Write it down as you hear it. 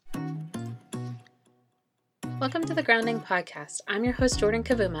Welcome to the Grounding Podcast. I'm your host, Jordan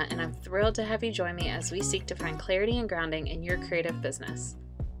Kavuma, and I'm thrilled to have you join me as we seek to find clarity and grounding in your creative business.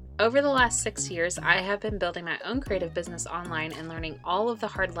 Over the last 6 years, I have been building my own creative business online and learning all of the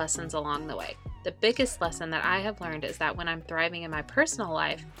hard lessons along the way. The biggest lesson that I have learned is that when I'm thriving in my personal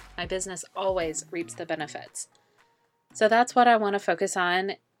life, my business always reaps the benefits. So that's what I want to focus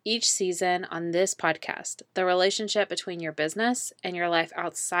on each season on this podcast, the relationship between your business and your life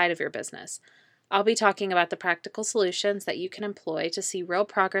outside of your business. I'll be talking about the practical solutions that you can employ to see real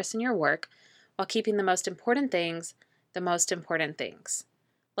progress in your work while keeping the most important things the most important things.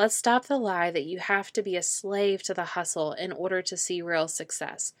 Let's stop the lie that you have to be a slave to the hustle in order to see real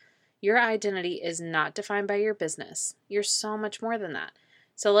success. Your identity is not defined by your business. You're so much more than that.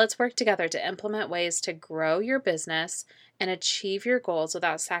 So let's work together to implement ways to grow your business and achieve your goals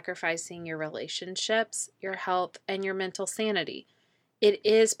without sacrificing your relationships, your health, and your mental sanity. It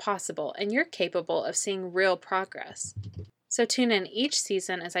is possible, and you're capable of seeing real progress. So tune in each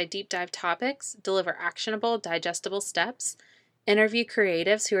season as I deep dive topics, deliver actionable, digestible steps, interview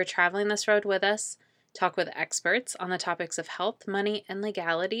creatives who are traveling this road with us, talk with experts on the topics of health, money, and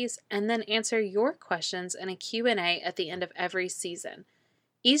legalities, and then answer your questions in a Q&A at the end of every season.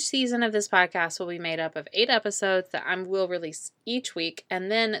 Each season of this podcast will be made up of 8 episodes that I will release each week, and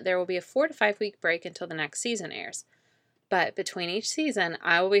then there will be a 4 to 5 week break until the next season airs. But between each season,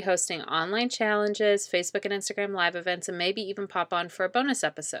 I will be hosting online challenges, Facebook and Instagram live events, and maybe even pop on for a bonus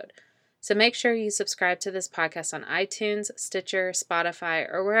episode. So make sure you subscribe to this podcast on iTunes, Stitcher, Spotify,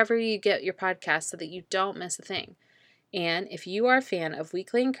 or wherever you get your podcasts so that you don't miss a thing. And if you are a fan of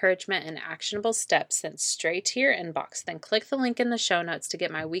weekly encouragement and actionable steps sent straight to your inbox, then click the link in the show notes to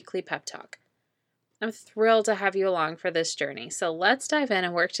get my weekly pep talk. I'm thrilled to have you along for this journey, so let's dive in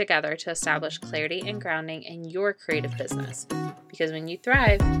and work together to establish clarity and grounding in your creative business. Because when you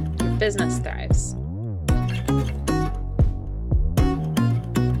thrive, your business thrives.